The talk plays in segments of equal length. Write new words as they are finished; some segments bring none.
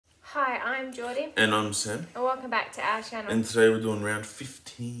Hi, I'm Geordie. And I'm Sam. And welcome back to our channel. And today we're doing round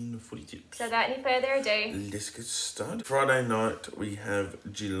 15 footy tips. So without any further ado, let's get started. Friday night we have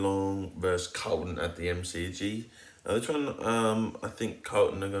Geelong versus Carlton at the MCG. This one, I think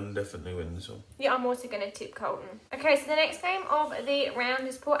Carlton are going to definitely win this one. yeah, I'm also going to tip Carlton. Okay, so the next game of the round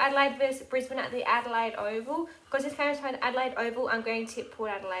is Port Adelaide versus Brisbane at the Adelaide Oval. Because this game is played at Adelaide Oval, I'm going to tip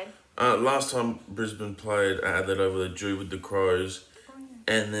Port Adelaide. Last time Brisbane played at Adelaide Oval, they drew with the Crows.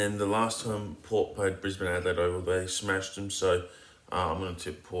 And then the last time Port played Brisbane at Adelaide Oval, they smashed them. So I'm going to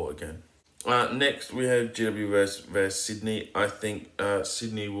tip Port again. Next, we have GW versus Sydney. I think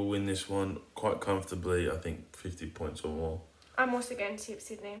Sydney will win this one quite comfortably. I think 50 points or more. I'm also going to tip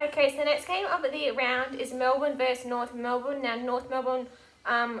Sydney. Okay, so the next game of the round is Melbourne versus North Melbourne. Now, North Melbourne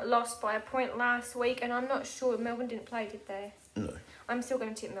lost by a point last week, and I'm not sure. Melbourne didn't play, did they? No. I'm still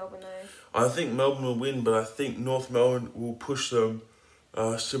going to tip Melbourne, though. I think Melbourne will win, but I think North Melbourne will push them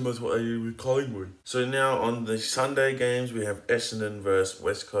similar to what they did with Collingwood. So now on the Sunday games, we have Essendon versus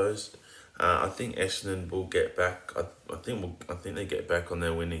West Coast. I think Essendon will get back. I think they get back on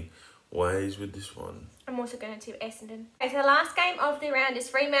their winning ways with this one. I'm also going to tip Essendon. Okay, so the last game of the round is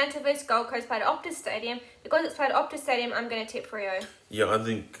Fremantle versus Gold Coast played at Optus Stadium. Because it's played at Optus Stadium, I'm going to tip Freo. Yeah, I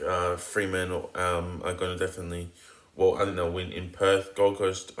think Fremantle are going to definitely. Well, I think they'll win in Perth. Gold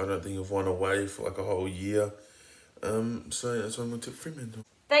Coast, I don't think have won away for like a whole year. So that's why I'm going to tip Fremantle.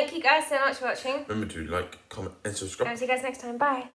 Thank you guys so much for watching. Remember to like, comment, and subscribe. I'll see you guys next time. Bye.